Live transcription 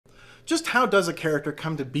Just how does a character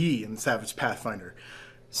come to be in Savage Pathfinder?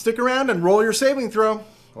 Stick around and roll your saving throw.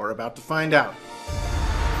 We're about to find out.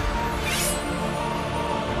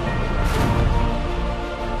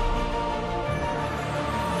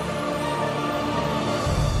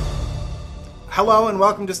 Hello and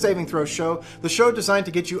welcome to Saving Throw Show, the show designed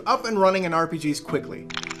to get you up and running in RPGs quickly.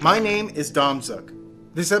 My name is Zook.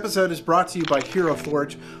 This episode is brought to you by Hero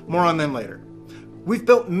Forge, more on them later. We've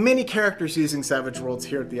built many characters using Savage Worlds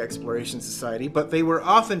here at the Exploration Society, but they were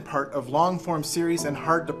often part of long-form series and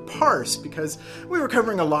hard to parse because we were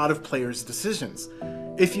covering a lot of players' decisions.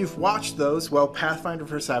 If you've watched those, well, Pathfinder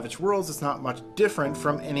for Savage Worlds is not much different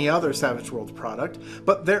from any other Savage Worlds product,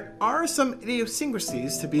 but there are some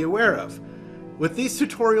idiosyncrasies to be aware of. With these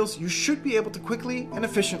tutorials, you should be able to quickly and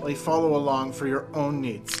efficiently follow along for your own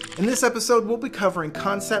needs. In this episode, we'll be covering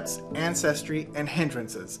concepts, ancestry, and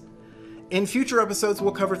hindrances. In future episodes,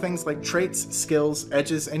 we'll cover things like traits, skills,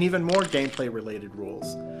 edges, and even more gameplay-related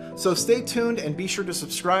rules. So stay tuned and be sure to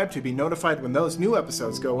subscribe to be notified when those new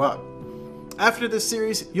episodes go up. After this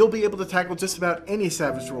series, you'll be able to tackle just about any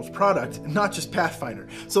Savage Worlds product, not just Pathfinder.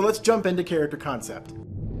 So let's jump into character concept.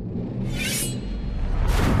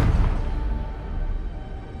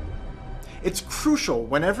 It's crucial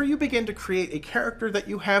whenever you begin to create a character that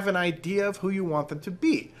you have an idea of who you want them to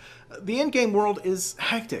be. The in-game world is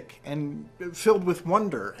hectic and filled with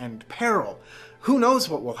wonder and peril. Who knows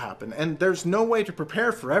what will happen, and there's no way to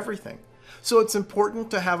prepare for everything. So it's important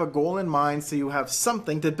to have a goal in mind so you have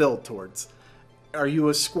something to build towards. Are you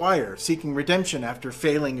a squire seeking redemption after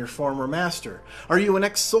failing your former master? Are you an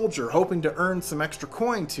ex-soldier hoping to earn some extra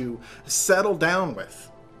coin to settle down with?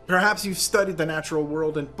 Perhaps you've studied the natural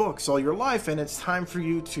world in books all your life and it's time for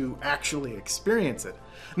you to actually experience it.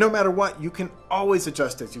 No matter what, you can always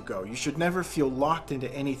adjust as you go. You should never feel locked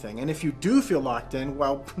into anything. And if you do feel locked in,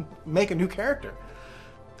 well, make a new character.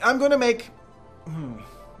 I'm going to make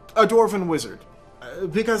a dwarven wizard.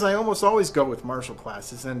 Because I almost always go with martial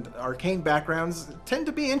classes and arcane backgrounds tend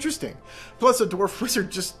to be interesting. Plus a dwarf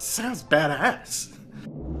wizard just sounds badass.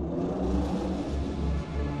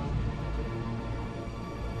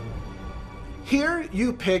 Here,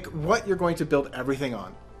 you pick what you're going to build everything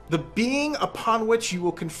on. The being upon which you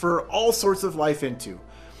will confer all sorts of life into.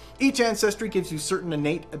 Each ancestry gives you certain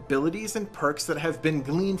innate abilities and perks that have been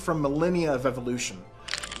gleaned from millennia of evolution.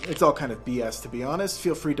 It's all kind of BS, to be honest.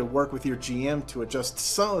 Feel free to work with your GM to adjust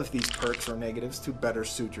some of these perks or negatives to better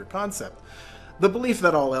suit your concept. The belief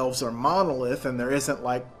that all elves are monolith and there isn't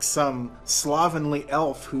like some slovenly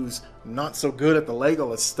elf who's not so good at the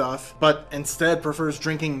Legolas stuff, but instead prefers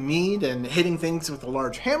drinking mead and hitting things with a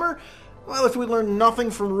large hammer, well, if we learn nothing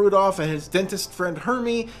from Rudolph and his dentist friend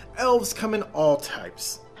Hermie, elves come in all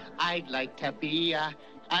types. I'd like to be a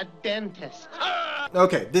dentist.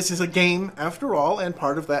 Okay, this is a game after all, and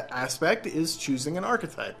part of that aspect is choosing an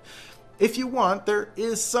archetype. If you want, there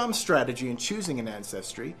is some strategy in choosing an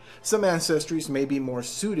ancestry. Some ancestries may be more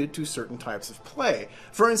suited to certain types of play.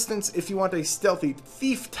 For instance, if you want a stealthy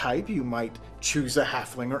thief type, you might choose a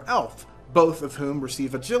halfling or elf, both of whom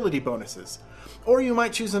receive agility bonuses. Or you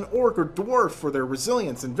might choose an orc or dwarf for their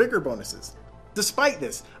resilience and vigor bonuses. Despite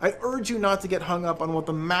this, I urge you not to get hung up on what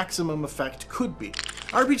the maximum effect could be.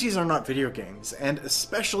 RPGs are not video games, and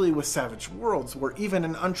especially with Savage Worlds, where even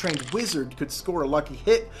an untrained wizard could score a lucky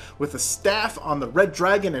hit with a staff on the red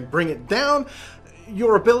dragon and bring it down,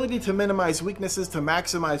 your ability to minimize weaknesses to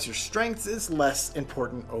maximize your strengths is less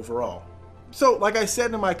important overall. So, like I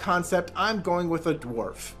said in my concept, I'm going with a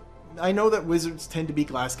dwarf. I know that wizards tend to be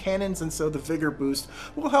glass cannons, and so the vigor boost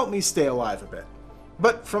will help me stay alive a bit.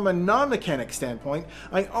 But from a non-mechanic standpoint,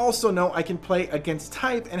 I also know I can play against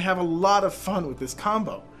type and have a lot of fun with this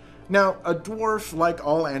combo. Now, a dwarf, like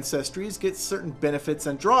all ancestries, gets certain benefits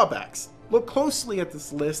and drawbacks. Look closely at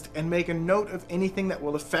this list and make a note of anything that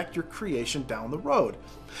will affect your creation down the road.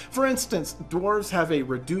 For instance, dwarves have a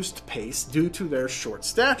reduced pace due to their short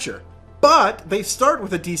stature. But they start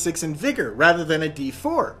with a d6 in vigor rather than a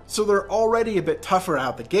d4, so they're already a bit tougher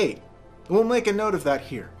out the gate. We'll make a note of that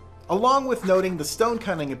here. Along with noting the stone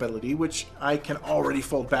cutting ability, which I can already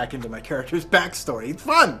fold back into my character's backstory. It's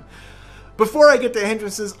fun! Before I get to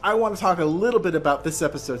hindrances, I want to talk a little bit about this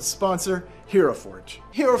episode's sponsor, Hero Forge.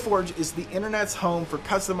 Hero Forge is the internet's home for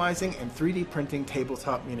customizing and 3D printing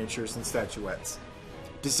tabletop miniatures and statuettes.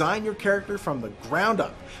 Design your character from the ground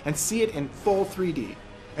up and see it in full 3D.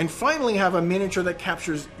 And finally have a miniature that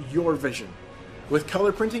captures your vision. With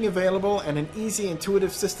color printing available and an easy,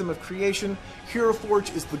 intuitive system of creation, Hero Forge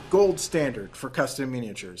is the gold standard for custom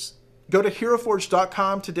miniatures. Go to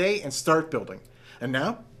heroforge.com today and start building. And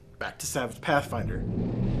now, back to Savage Pathfinder.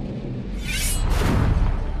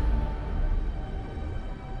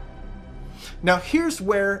 Now here's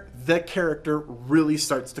where the character really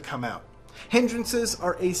starts to come out. Hindrances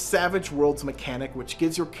are a Savage Worlds mechanic which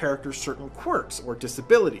gives your character certain quirks or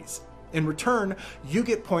disabilities. In return, you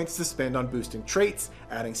get points to spend on boosting traits,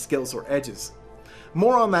 adding skills or edges.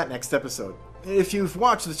 More on that next episode. If you've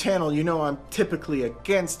watched the channel, you know I'm typically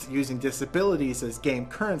against using disabilities as game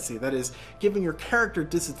currency, that is, giving your character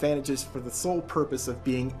disadvantages for the sole purpose of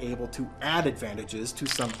being able to add advantages to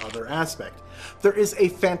some other aspect. There is a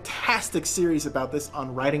fantastic series about this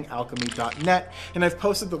on writingalchemy.net, and I've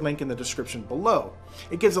posted the link in the description below.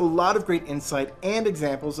 It gives a lot of great insight and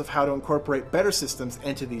examples of how to incorporate better systems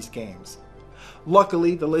into these games.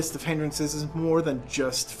 Luckily, the list of hindrances is more than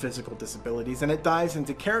just physical disabilities, and it dives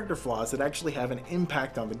into character flaws that actually have an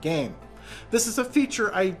impact on the game. This is a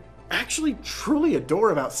feature I actually truly adore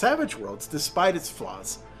about Savage Worlds, despite its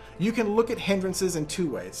flaws. You can look at hindrances in two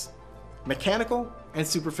ways: mechanical and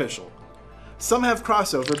superficial. Some have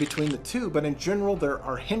crossover between the two, but in general there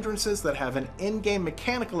are hindrances that have an in-game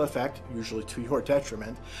mechanical effect, usually to your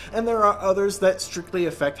detriment, and there are others that strictly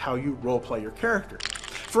affect how you roleplay your character.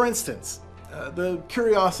 For instance, the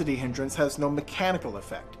curiosity hindrance has no mechanical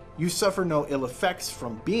effect. You suffer no ill effects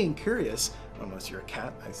from being curious, unless you're a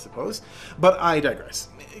cat, I suppose, but I digress.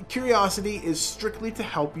 Curiosity is strictly to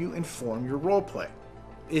help you inform your roleplay.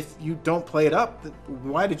 If you don't play it up,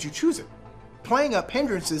 why did you choose it? Playing up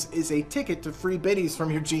hindrances is a ticket to free biddies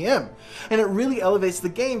from your GM, and it really elevates the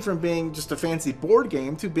game from being just a fancy board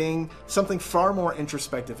game to being something far more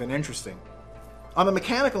introspective and interesting. On the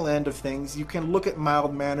mechanical end of things, you can look at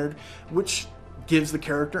mild-mannered, which gives the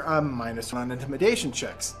character a -1 on intimidation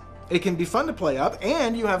checks. It can be fun to play up,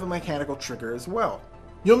 and you have a mechanical trigger as well.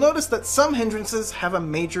 You'll notice that some hindrances have a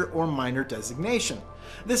major or minor designation.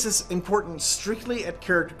 This is important strictly at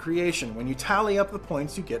character creation when you tally up the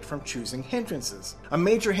points you get from choosing hindrances. A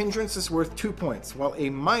major hindrance is worth 2 points, while a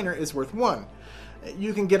minor is worth 1.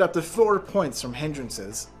 You can get up to 4 points from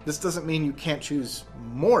hindrances. This doesn't mean you can't choose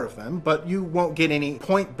more of them, but you won't get any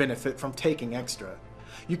point benefit from taking extra.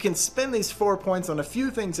 You can spend these 4 points on a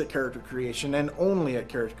few things at character creation, and only at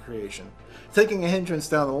character creation. Taking a hindrance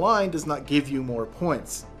down the line does not give you more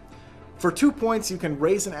points. For 2 points, you can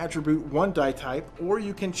raise an attribute 1 die type, or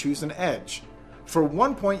you can choose an edge. For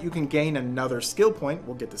 1 point, you can gain another skill point,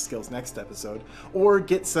 we'll get to skills next episode, or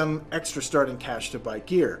get some extra starting cash to buy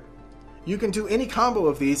gear. You can do any combo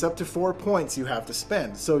of these up to 4 points you have to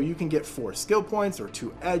spend, so you can get 4 skill points, or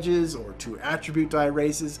 2 edges, or 2 attribute die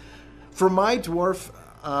raises. For my dwarf,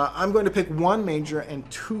 I'm going to pick 1 major and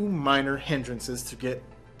 2 minor hindrances to get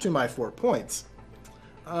to my 4 points.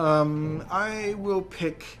 I will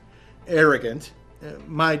pick arrogant.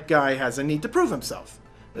 My guy has a need to prove himself.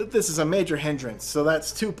 This is a major hindrance, so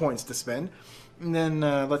that's 2 points to spend. And then,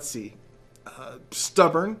 let's see,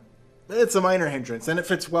 stubborn. It's a minor hindrance, and it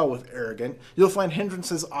fits well with arrogant. You'll find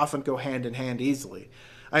hindrances often go hand in hand easily.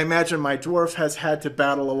 I imagine my dwarf has had to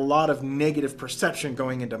battle a lot of negative perception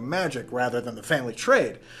going into magic rather than the family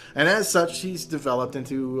trade, and as such he's developed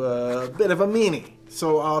into a bit of a meanie.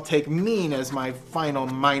 So I'll take mean as my final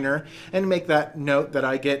minor and make that note that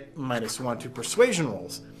I get -1 to persuasion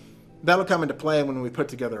rolls. That'll come into play when we put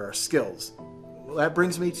together our skills. That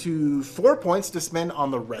brings me to 4 points to spend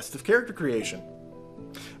on the rest of character creation.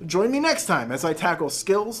 Join me next time as I tackle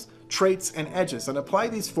skills, traits, and edges and apply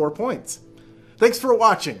these 4 points. Thanks for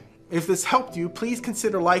watching. If this helped you, please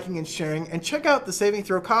consider liking and sharing, and check out the Saving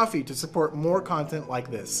Throw Coffee to support more content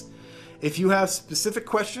like this. If you have specific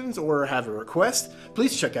questions or have a request,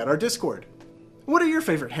 please check out our Discord. What are your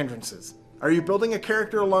favorite hindrances? Are you building a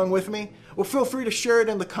character along with me? Well, feel free to share it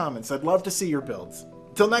in the comments. I'd love to see your builds.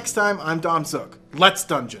 Till next time, I'm Zook. Let's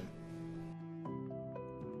dungeon!